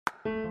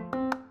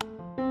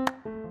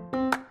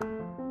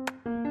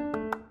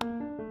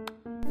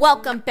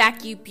Welcome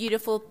back, you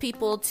beautiful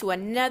people, to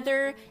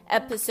another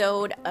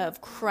episode of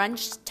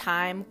Crunch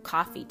Time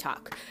Coffee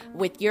Talk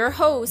with your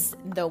host,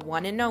 the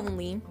one and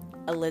only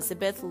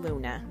Elizabeth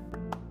Luna.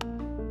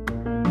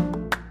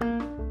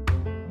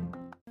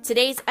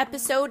 Today's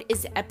episode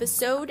is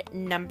episode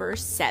number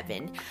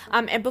 7.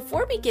 And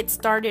before we get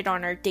started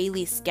on our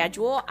daily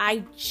schedule,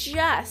 I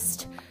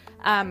just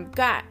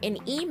got an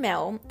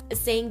email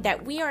saying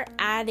that we are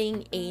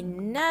adding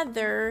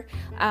another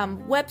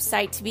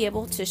website to be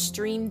able to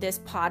stream this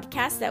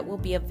podcast that will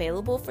be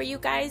available for you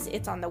guys.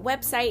 It's on the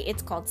website.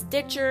 It's called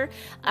Stitcher.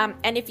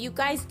 And if you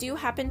guys do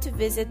happen to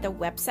visit the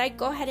website,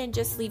 go ahead and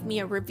just leave me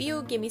a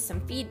review. Give me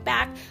some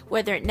feedback,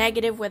 whether it's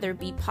negative, whether it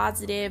be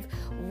positive,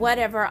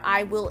 whatever,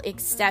 I will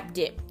accept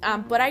it.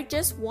 But I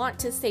just want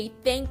to say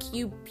thank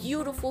you,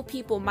 beautiful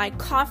people, my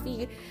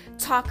Coffee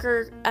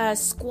Talker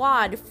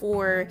squad,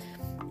 for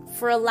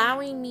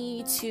allowing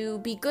me to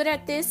be good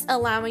at this,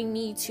 allowing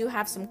me to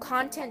have some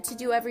content to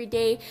do every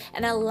day,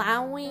 and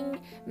allowing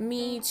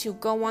me to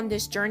go on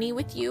this journey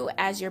with you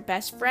as your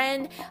best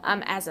friend,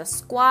 as a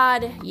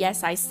squad.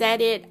 Yes, I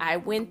said it. I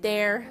went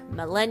there.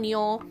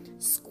 Millennial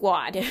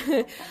squad.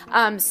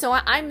 So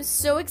I'm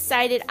so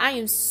excited. I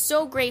am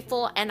so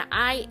grateful, and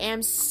I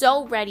am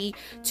so ready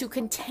to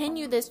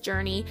continue this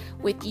journey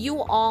with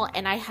you all,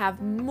 and I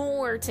have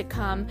more to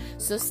come.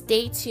 So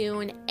stay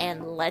tuned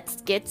and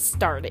let's get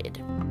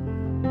started.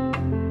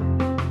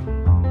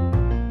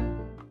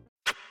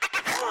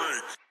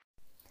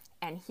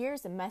 And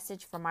here's a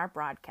message from our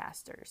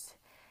broadcasters.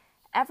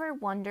 Ever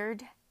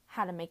wondered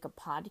how to make a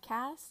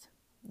podcast?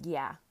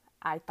 Yeah,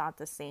 I thought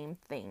the same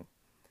thing.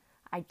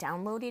 I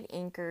downloaded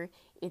Anchor.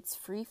 It's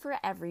free for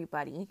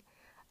everybody.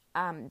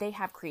 They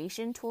have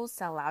creation tools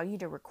to allow you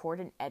to record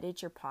and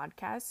edit your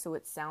podcast so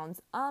it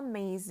sounds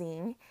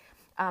amazing.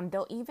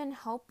 They'll even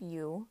help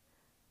you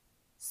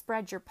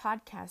spread your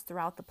podcast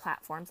throughout the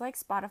platforms like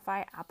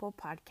Spotify, Apple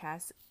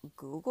Podcasts,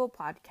 Google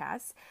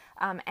Podcasts,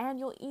 and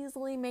you'll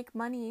easily make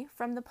money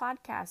from the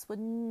podcast with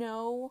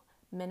no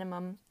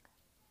minimum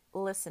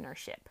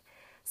listenership.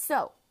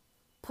 So,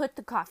 put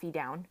the coffee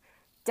down,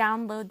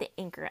 download the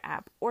Anchor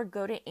app, or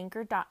go to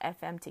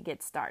anchor.fm to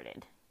get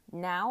started.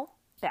 Now,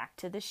 back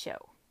to the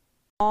show.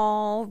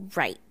 All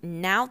right,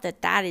 now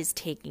that is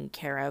taken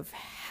care of,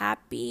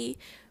 happy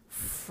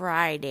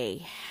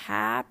Friday.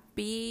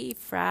 Happy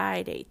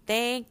Friday.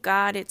 Thank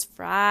God it's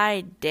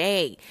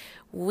Friday.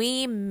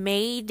 We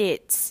made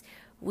it.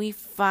 We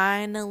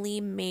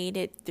finally made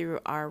it through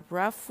our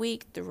rough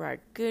week, through our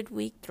good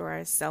week, through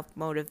our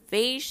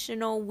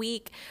self-motivational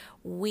week.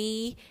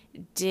 We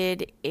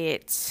did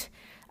it.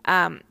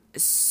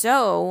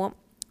 So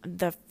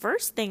the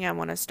first thing I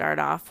want to start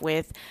off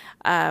with,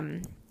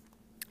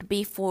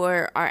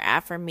 before our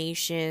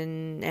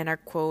affirmation and our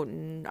quote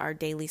and our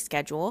daily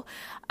schedule,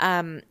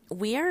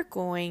 we are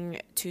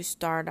going to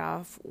start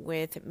off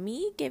with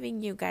me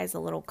giving you guys a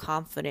little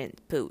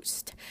confidence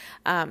boost.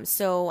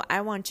 So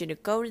I want you to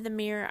go to the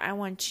mirror. I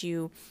want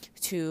you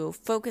to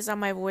focus on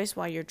my voice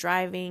while you're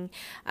driving.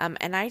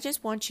 And I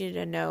just want you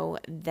to know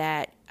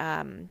that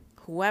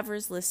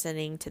whoever's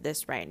listening to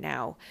this right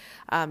now,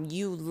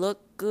 you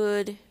look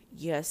good,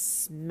 you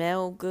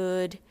smell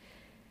good,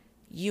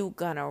 you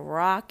gonna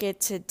rock it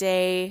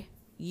today.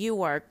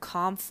 You are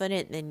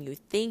confident than you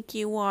think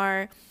you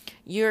are.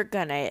 You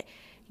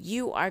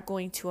are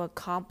going to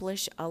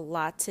accomplish a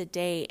lot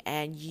today,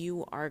 and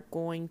you are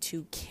going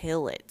to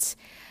kill it.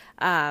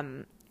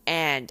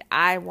 And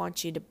I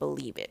want you to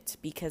believe it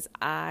because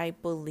I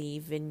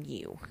believe in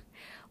you.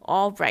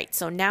 All right,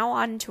 so now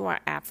on to our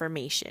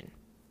affirmation.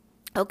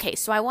 Okay,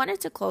 so I wanted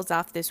to close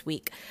off this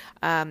week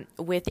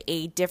with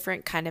a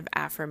different kind of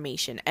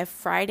affirmation, a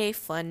Friday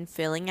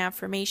fun-filling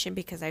affirmation,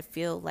 because I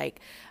feel like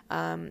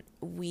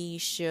we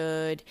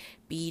should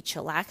be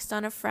chillaxed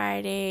on a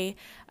Friday.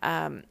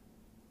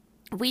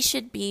 We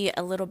should be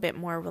a little bit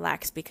more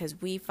relaxed because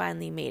we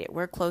finally made it.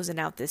 We're closing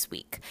out this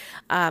week.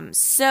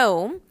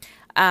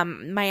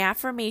 My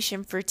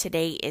affirmation for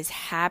today is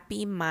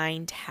happy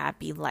mind,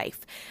 happy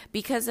life.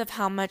 Because of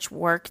how much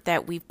work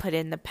that we've put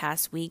in the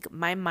past week,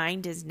 my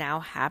mind is now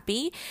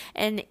happy.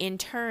 And in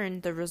turn,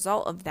 the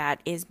result of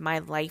that is my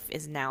life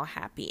is now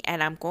happy.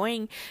 And I'm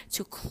going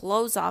to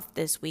close off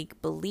this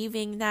week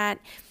believing that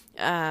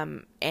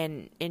and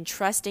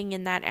trusting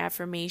in that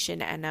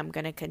affirmation, and I'm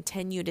going to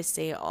continue to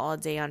say it all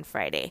day on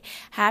Friday.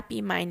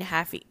 Happy mind,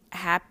 happy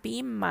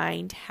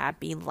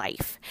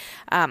life.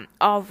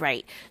 All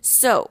right.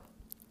 So,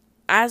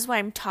 as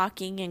I'm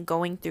talking and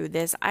going through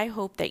this, I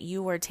hope that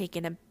you are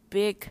taking a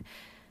big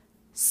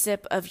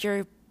sip of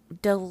your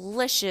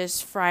delicious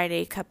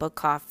Friday cup of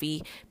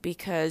coffee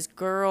because,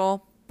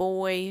 girl,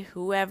 boy,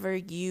 whoever,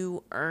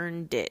 you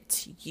earned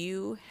it.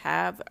 You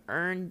have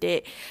earned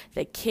it.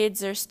 The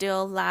kids are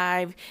still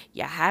alive.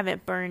 You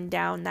haven't burned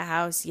down the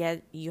house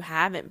yet. You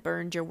haven't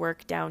burned your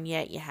work down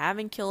yet. You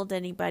haven't killed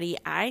anybody.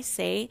 I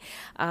say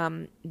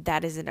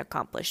that is an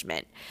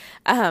accomplishment.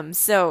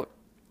 So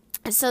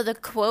So the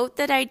quote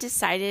that I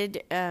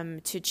decided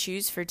to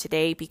choose for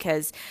today,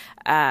 because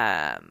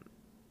um,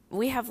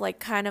 we have like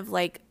kind of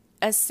like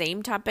a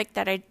same topic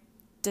that I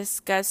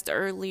discussed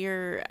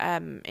earlier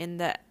in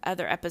the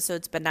other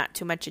episodes, but not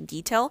too much in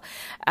detail.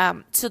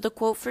 So the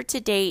quote for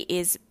today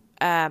is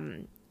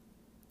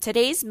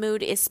today's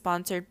mood is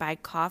sponsored by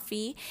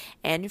coffee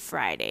and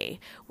Friday,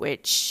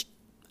 which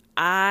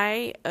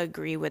I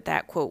agree with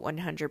that quote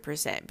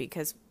 100%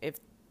 because if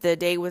the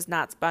day was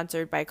not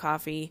sponsored by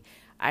coffee,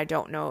 I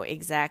don't know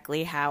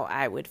exactly how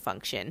I would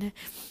function.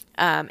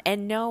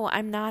 And no,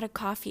 I'm not a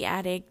coffee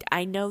addict.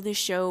 I know the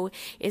show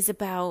is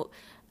about,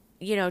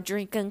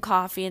 drinking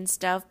coffee and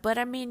stuff, but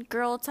I mean,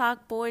 girl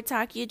talk, boy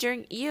talk,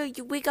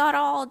 we got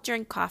all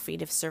drink coffee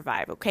to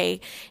survive, okay?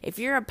 If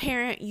you're a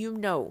parent, you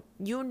know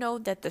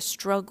that the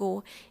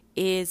struggle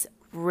is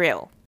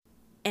real.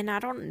 And I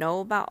don't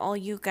know about all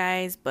you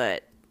guys,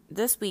 but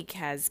this week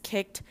has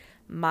kicked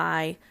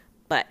my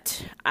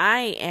butt.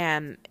 I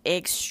am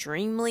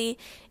extremely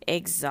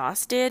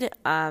exhausted.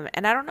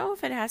 And I don't know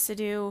if it has to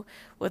do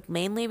with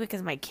mainly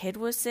because my kid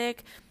was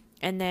sick.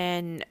 And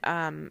then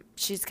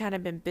she's kind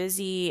of been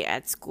busy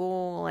at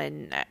school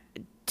and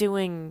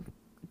doing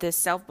this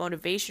self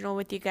motivational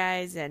with you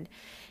guys. And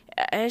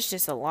it's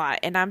just a lot.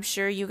 And I'm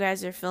sure you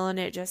guys are feeling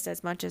it just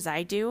as much as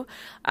I do,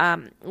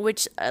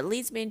 which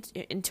leads me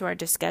into our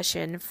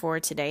discussion for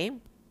today.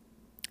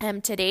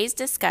 Today's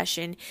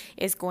discussion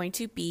is going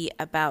to be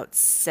about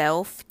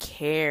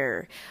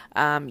self-care.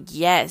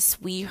 Yes,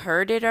 we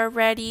heard it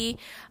already,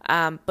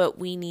 but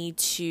we need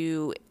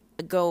to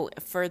go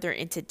further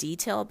into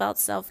detail about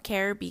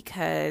self-care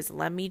because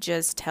let me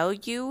just tell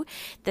you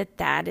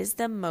that is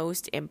the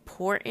most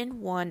important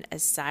one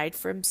aside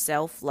from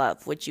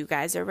self-love, which you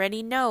guys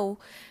already know.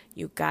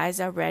 You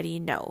guys already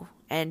know.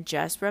 And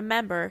just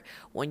remember,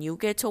 when you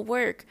get to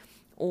work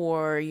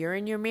or you're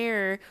in your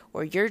mirror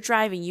or you're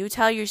driving, you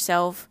tell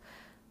yourself,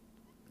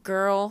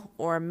 girl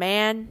or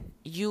man,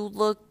 you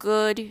look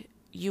good.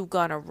 You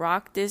gonna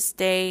rock this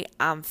day.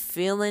 I'm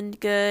feeling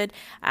good.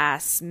 I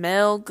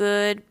smell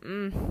good.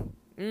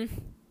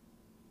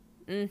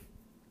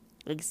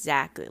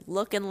 Exactly.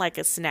 Looking like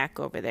a snack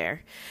over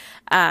there.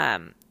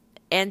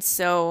 And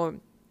so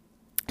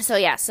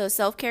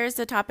self-care is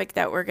the topic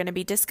that we're going to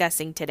be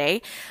discussing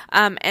today.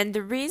 And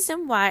the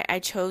reason why I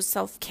chose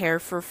self-care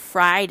for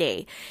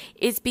Friday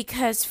is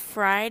because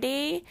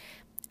Friday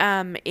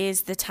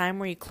is the time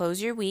where you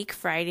close your week.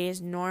 Friday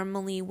is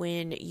normally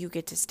when you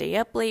get to stay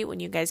up late, when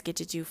you guys get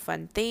to do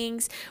fun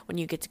things, when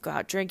you get to go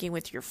out drinking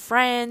with your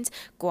friends,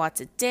 go out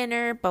to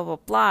dinner, blah, blah,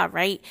 blah,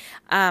 right?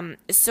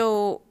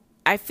 So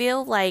I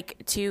feel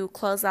like to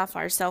close off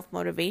our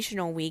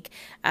self-motivational week,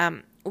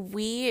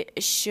 we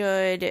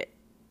should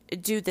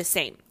do the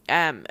same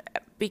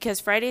because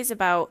Friday is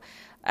about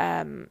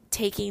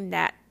taking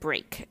that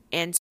break.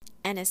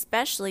 And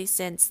especially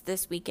since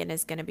this weekend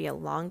is going to be a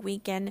long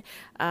weekend,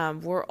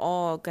 we're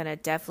all going to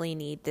definitely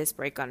need this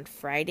break on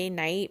Friday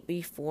night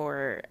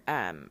before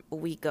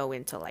we go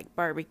into like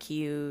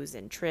barbecues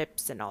and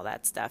trips and all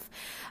that stuff.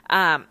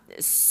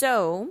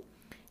 So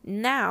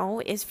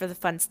now is for the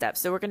fun stuff.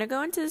 So we're going to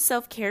go into the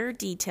self-care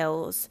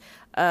details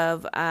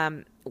of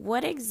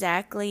what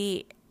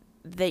exactly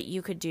that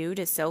you could do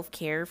to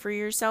self-care for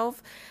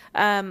yourself.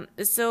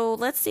 So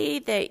let's say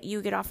that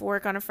you get off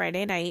work on a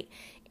Friday night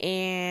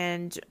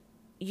and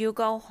you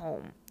go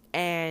home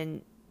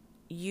and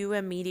you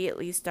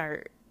immediately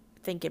start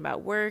thinking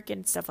about work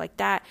and stuff like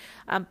that.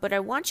 But I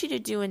want you to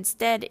do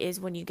instead is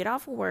when you get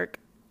off of work,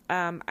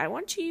 I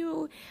want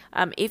you,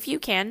 if you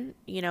can,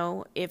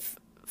 if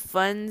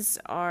funds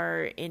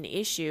are an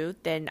issue,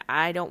 then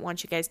I don't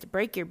want you guys to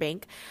break your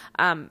bank.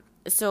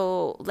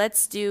 So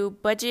let's do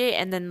budget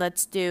and then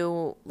let's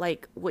do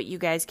like what you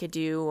guys could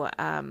do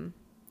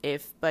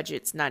if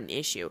budget's not an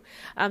issue.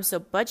 So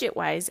budget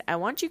wise, I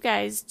want you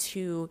guys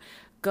to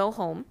go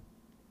home,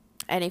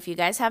 and if you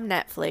guys have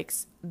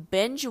Netflix,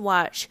 binge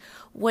watch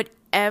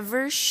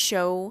whatever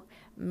show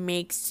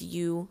makes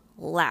you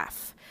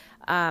laugh.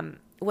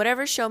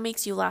 Whatever show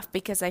makes you laugh,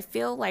 because I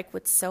feel like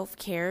with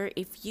self-care,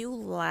 if you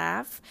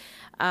laugh,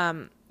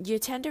 you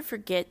tend to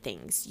forget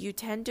things. You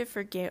tend to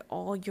forget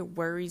all your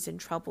worries and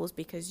troubles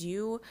because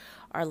you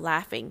are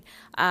laughing.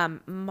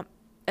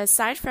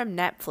 Aside from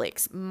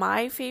Netflix,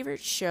 my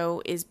favorite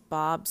show is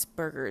Bob's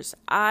Burgers.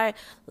 I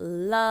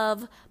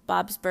love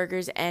Bob's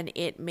Burgers and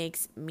it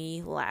makes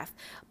me laugh.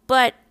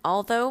 But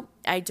although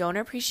I don't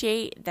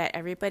appreciate that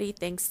everybody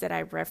thinks that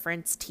I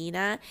reference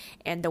Tina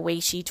and the way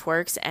she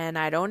twerks, and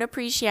I don't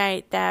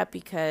appreciate that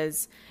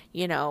because,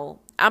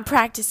 I'm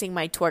practicing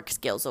my twerk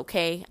skills,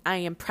 okay? I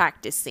am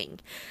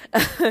practicing.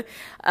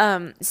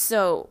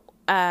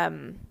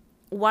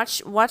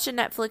 Watch a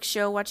Netflix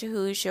show, watch a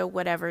Hulu show,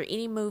 whatever,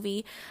 any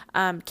movie,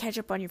 catch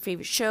up on your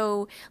favorite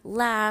show,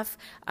 laugh,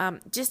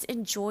 just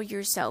enjoy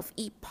yourself,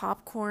 eat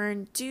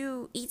popcorn,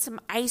 eat some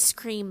ice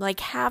cream,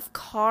 like have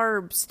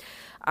carbs,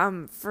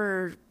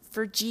 for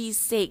G's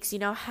sakes,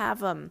 have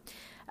them.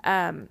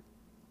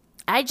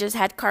 I just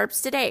had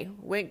carbs today,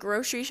 went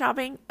grocery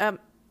shopping,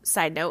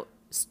 side note,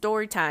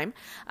 story time.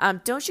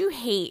 Don't you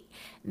hate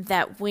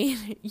that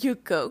when you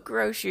go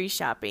grocery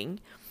shopping,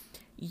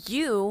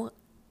 you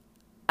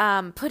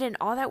put in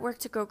all that work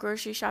to go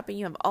grocery shopping.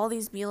 You have all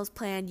these meals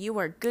planned. You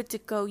are good to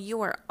go.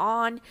 You are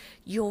on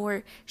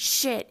your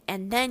shit.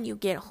 And then you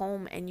get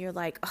home and you're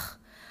like, ugh,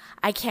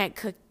 I can't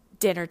cook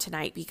dinner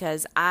tonight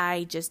because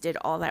I just did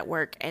all that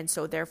work. And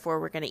so therefore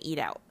we're going to eat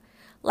out.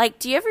 Like,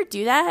 do you ever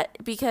do that?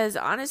 Because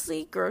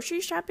honestly,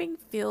 grocery shopping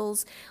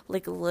feels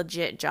like a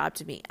legit job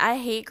to me. I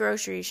hate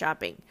grocery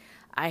shopping.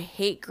 I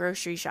hate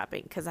grocery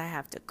shopping because I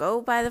have to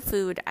go buy the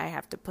food. I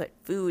have to put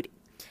food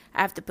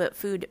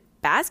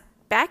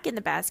back in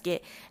the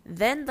basket,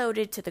 then load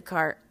it to the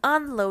cart,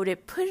 unload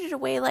it, put it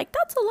away. Like,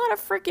 that's a lot of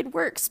freaking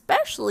work,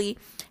 especially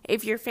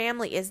if your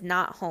family is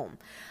not home.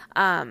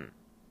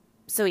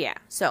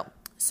 So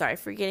sorry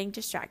for getting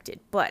distracted,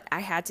 but I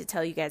had to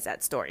tell you guys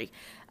that story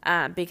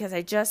because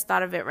I just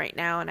thought of it right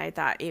now and I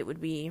thought it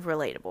would be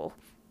relatable.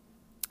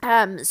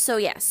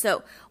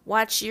 So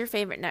watch your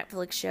favorite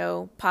Netflix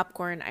show,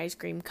 popcorn, ice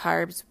cream,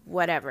 carbs,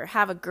 whatever.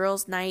 Have a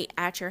girls' night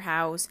at your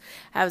house.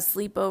 Have a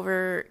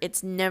sleepover.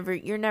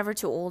 You're never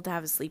too old to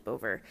have a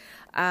sleepover.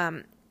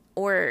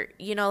 Or,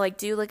 like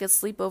do like a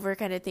sleepover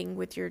kind of thing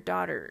with your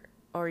daughter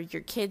or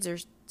your kids or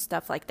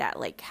stuff like that.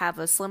 Like have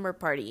a slumber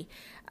party,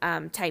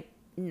 type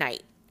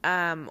night.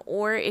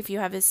 Or if you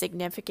have a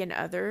significant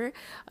other,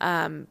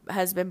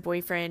 husband,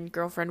 boyfriend,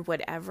 girlfriend,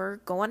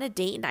 whatever, go on a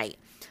date night.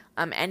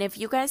 And if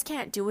you guys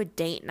can't do a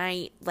date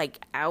night, like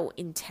out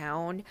in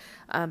town,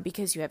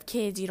 because you have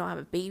kids, you don't have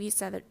a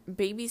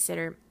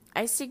babysitter,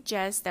 I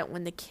suggest that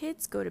when the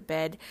kids go to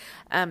bed,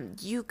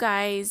 you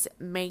guys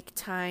make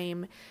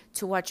time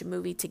to watch a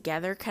movie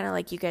together, kind of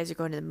like you guys are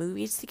going to the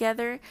movies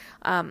together,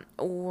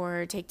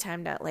 or take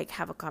time to like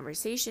have a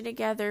conversation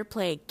together,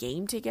 play a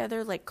game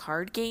together, like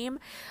card game,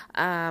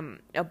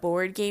 a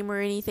board game or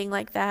anything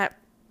like that.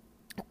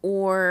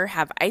 Or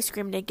have ice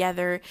cream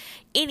together,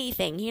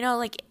 anything,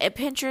 like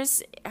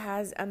Pinterest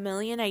has a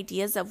million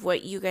ideas of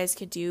what you guys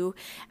could do,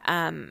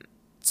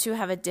 to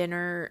have a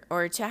dinner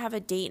or to have a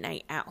date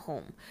night at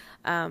home,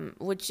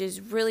 which is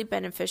really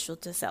beneficial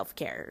to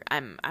self-care.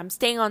 I'm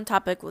staying on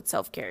topic with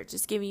self-care,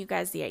 just giving you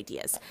guys the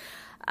ideas.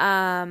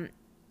 And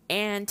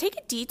take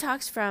a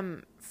detox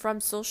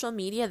from social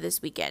media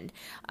this weekend.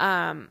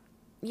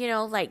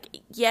 Like,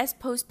 yes,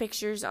 post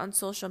pictures on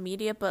social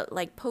media, but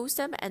like post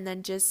them and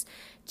then just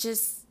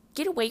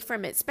get away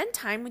from it. Spend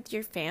time with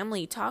your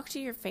family, talk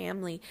to your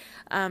family,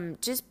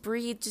 just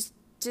breathe,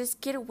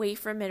 just get away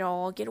from it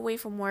all, get away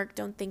from work,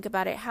 don't think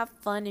about it, have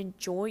fun,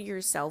 enjoy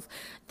yourself.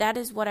 That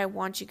is what I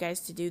want you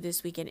guys to do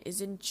this weekend,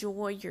 is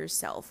enjoy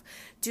yourself.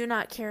 Do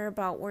not care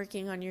about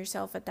working on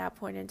yourself at that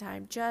point in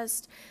time.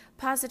 Just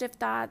positive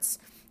thoughts,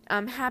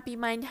 happy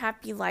mind,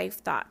 happy life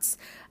thoughts.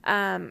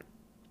 And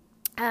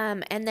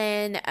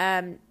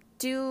then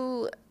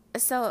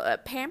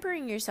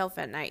pampering yourself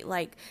at night,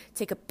 like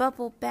take a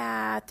bubble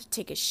bath,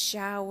 take a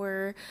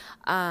shower,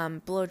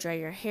 blow dry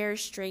your hair,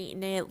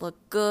 straighten it,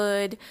 look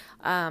good,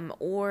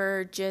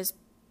 or just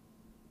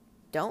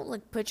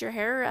put your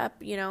hair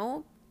up,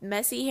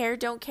 messy hair,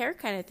 don't care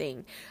kind of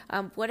thing.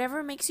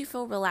 Whatever makes you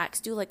feel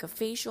relaxed. Do like a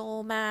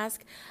facial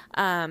mask.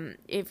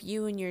 If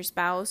you and your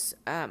spouse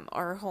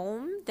are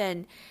home,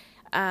 then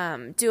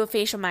do a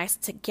facial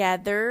mask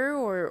together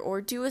or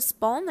do a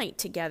spa night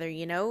together,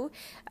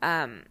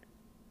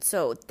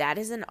 so that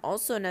is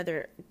also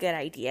another good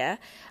idea.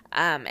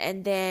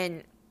 And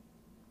then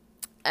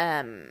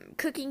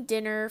cooking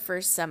dinner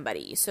for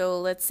somebody. So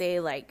let's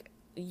say like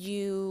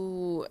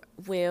you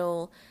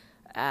will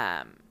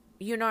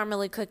you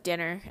normally cook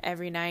dinner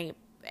every night,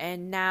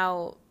 and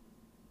now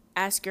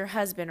ask your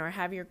husband or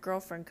have your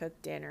girlfriend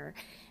cook dinner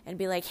and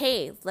be like,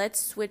 hey, let's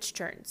switch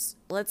turns.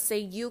 Let's say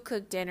you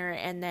cook dinner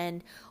and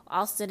then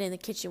I'll sit in the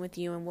kitchen with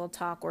you and we'll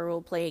talk or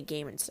we'll play a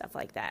game and stuff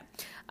like that.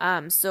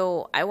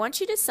 So I want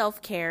you to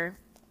self-care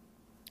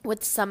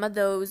with some of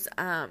those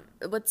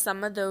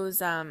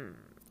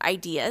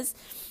ideas.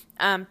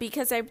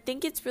 Because I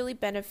think it's really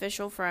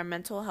beneficial for our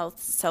mental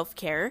health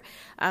self-care.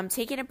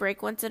 Taking a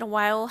break once in a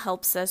while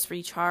helps us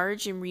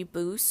recharge and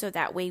reboost, so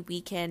that way we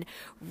can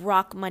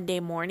rock Monday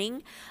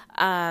morning,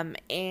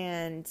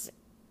 and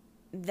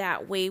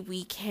that way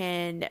we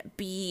can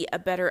be a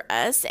better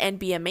us and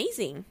be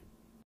amazing.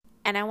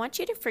 And I want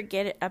you to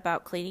forget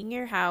about cleaning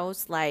your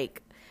house,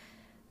 like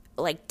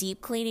deep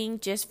cleaning.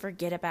 Just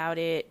forget about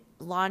it.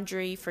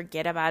 Laundry,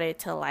 forget about it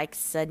till like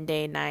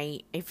Sunday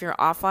night. If you're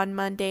off on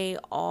Monday,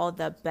 all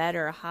the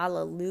better.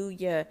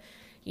 Hallelujah.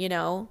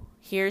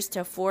 Here's to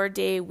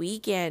 4-day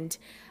weekend,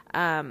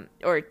 or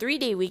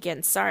 3-day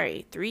weekend.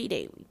 Sorry,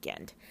 3-day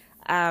weekend.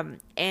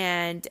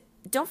 And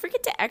don't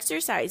forget to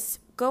exercise.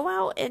 Go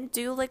out and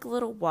do like a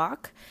little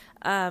walk,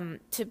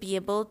 to be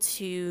able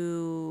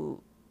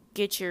to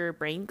get your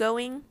brain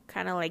going,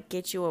 kind of like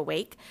get you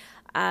awake.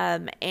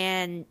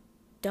 And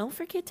don't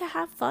forget to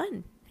have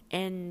fun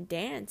and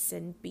dance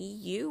and be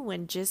you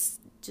and just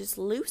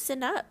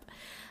loosen up.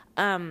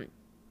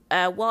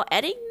 While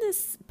editing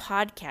this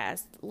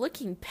podcast,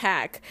 looking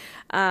back,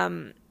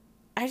 I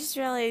just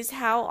realized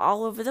how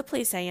all over the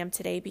place I am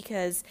today,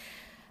 because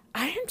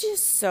I am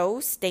just so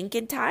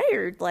stinking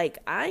tired. Like,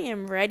 I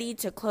am ready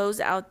to close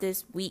out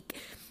this week.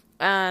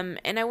 And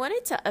I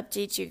wanted to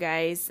update you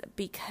guys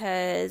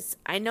because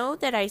I know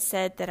that I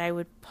said that I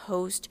would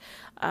post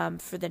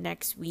for the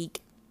next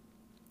week.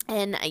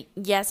 And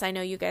yes, I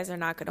know you guys are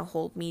not going to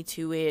hold me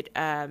to it.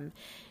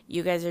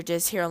 You guys are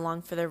just here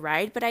along for the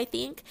ride. But I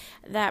think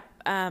that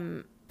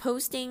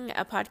posting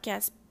a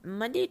podcast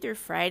Monday through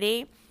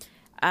Friday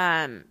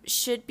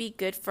should be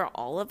good for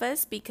all of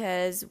us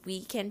because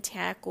we can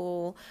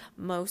tackle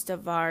most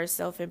of our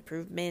self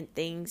improvement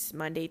things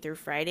Monday through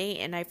Friday.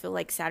 And I feel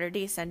like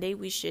Saturday, Sunday,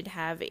 we should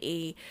have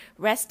a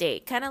rest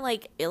day, kind of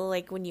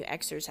like when you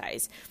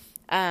exercise.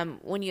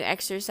 When you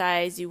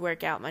exercise, you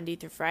work out Monday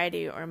through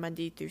Friday or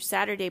Monday through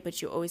Saturday,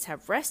 but you always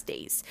have rest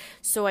days.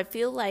 So I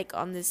feel like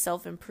on this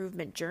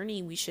self-improvement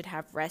journey, we should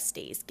have rest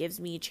days.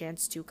 Gives me a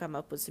chance to come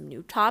up with some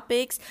new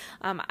topics.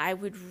 I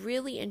would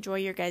really enjoy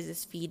your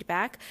guys'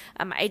 feedback.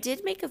 I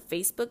did make a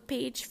Facebook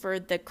page for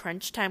the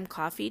Crunch Time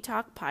Coffee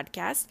Talk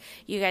podcast.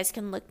 You guys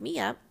can look me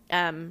up.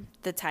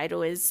 The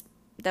title is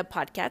the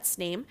podcast's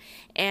name,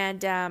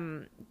 and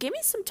give me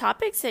some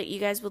topics that you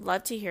guys would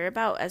love to hear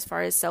about as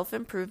far as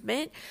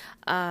self-improvement,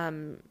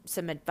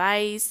 some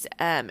advice.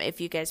 If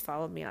you guys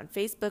follow me on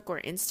Facebook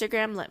or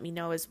Instagram, let me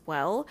know as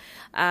well.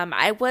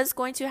 I was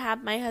going to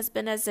have my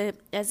husband as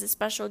a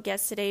special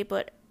guest today,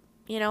 but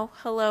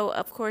hello,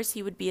 of course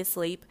he would be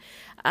asleep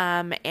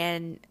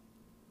and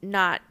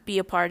not be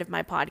a part of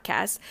my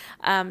podcast.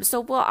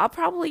 I'll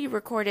probably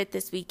record it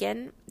this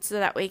weekend so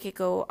that way it could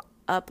go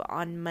up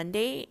on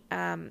Monday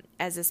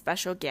as a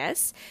special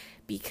guest,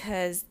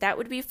 because that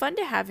would be fun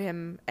to have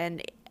him,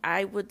 and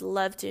I would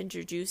love to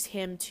introduce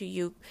him to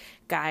you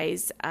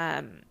guys,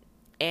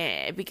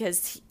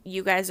 because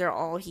you guys are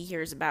all he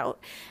hears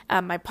about,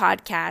 my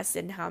podcast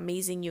and how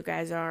amazing you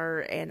guys are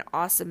and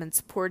awesome and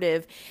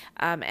supportive,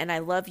 and I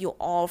love you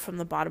all from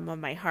the bottom of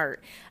my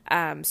heart.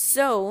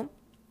 So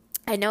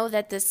I know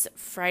that this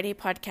Friday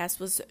podcast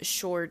was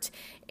short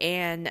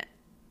and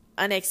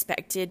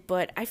unexpected,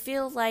 but I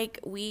feel like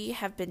we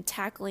have been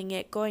tackling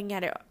it, going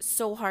at it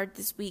so hard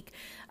this week,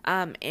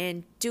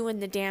 and doing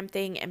the damn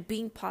thing and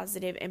being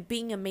positive and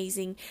being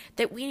amazing,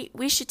 that we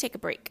should take a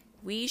break.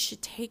 We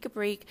should take a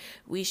break.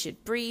 We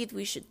should breathe.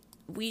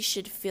 We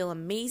should feel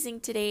amazing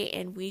today,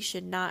 and we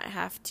should not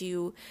have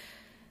to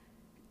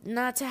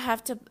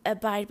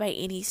abide by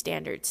any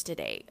standards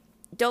today.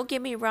 Don't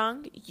get me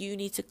wrong, you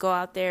need to go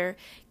out there,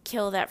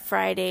 kill that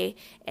Friday,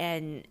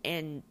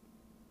 and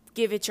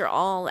give it your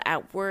all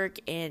at work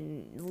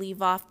and leave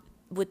off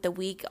with the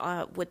week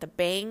with a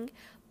bang.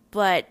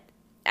 But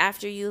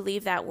after you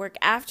leave that work,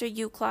 after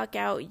you clock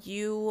out,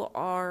 you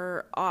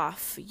are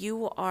off.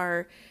 You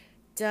are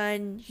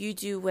done. You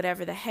do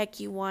whatever the heck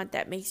you want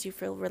that makes you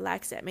feel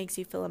relaxed, that makes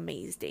you feel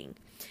amazing.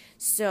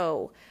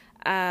 So,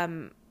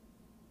 that's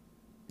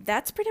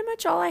pretty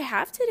much all I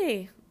have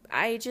today.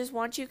 I just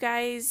want you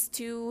guys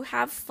to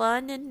have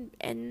fun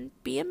and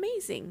be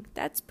amazing.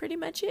 That's pretty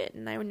much it.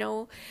 And I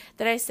know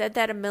that I said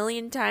that a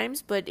million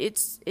times, but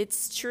it's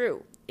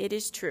true. It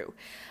is true.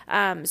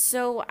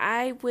 So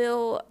I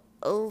will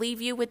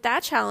leave you with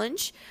that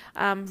challenge.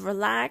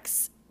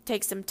 Relax,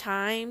 take some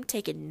time,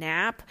 take a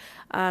nap,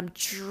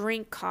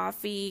 drink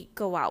coffee,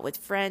 go out with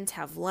friends,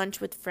 have lunch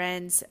with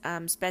friends,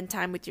 spend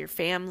time with your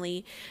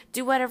family,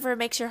 do whatever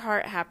makes your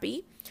heart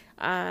happy.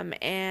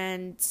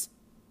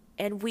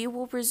 And we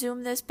will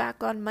resume this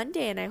back on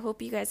Monday. And I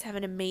hope you guys have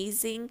an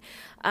amazing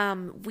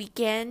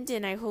weekend.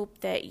 And I hope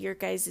that your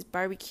guys'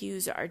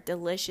 barbecues are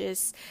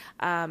delicious.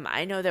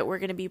 I know that we're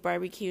going to be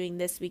barbecuing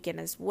this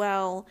weekend as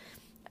well.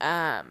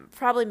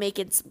 Probably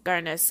making some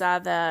carne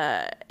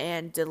asada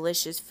and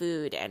delicious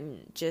food.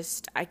 And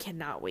I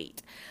cannot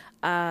wait.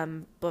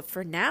 But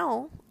for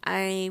now,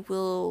 I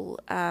will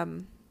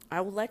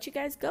let you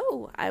guys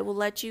go. I will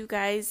let you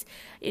guys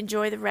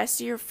enjoy the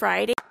rest of your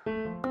Friday.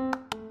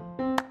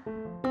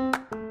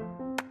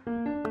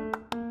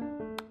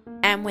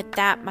 And with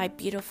that, my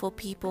beautiful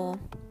people,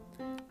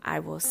 I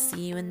will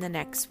see you in the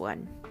next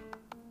one.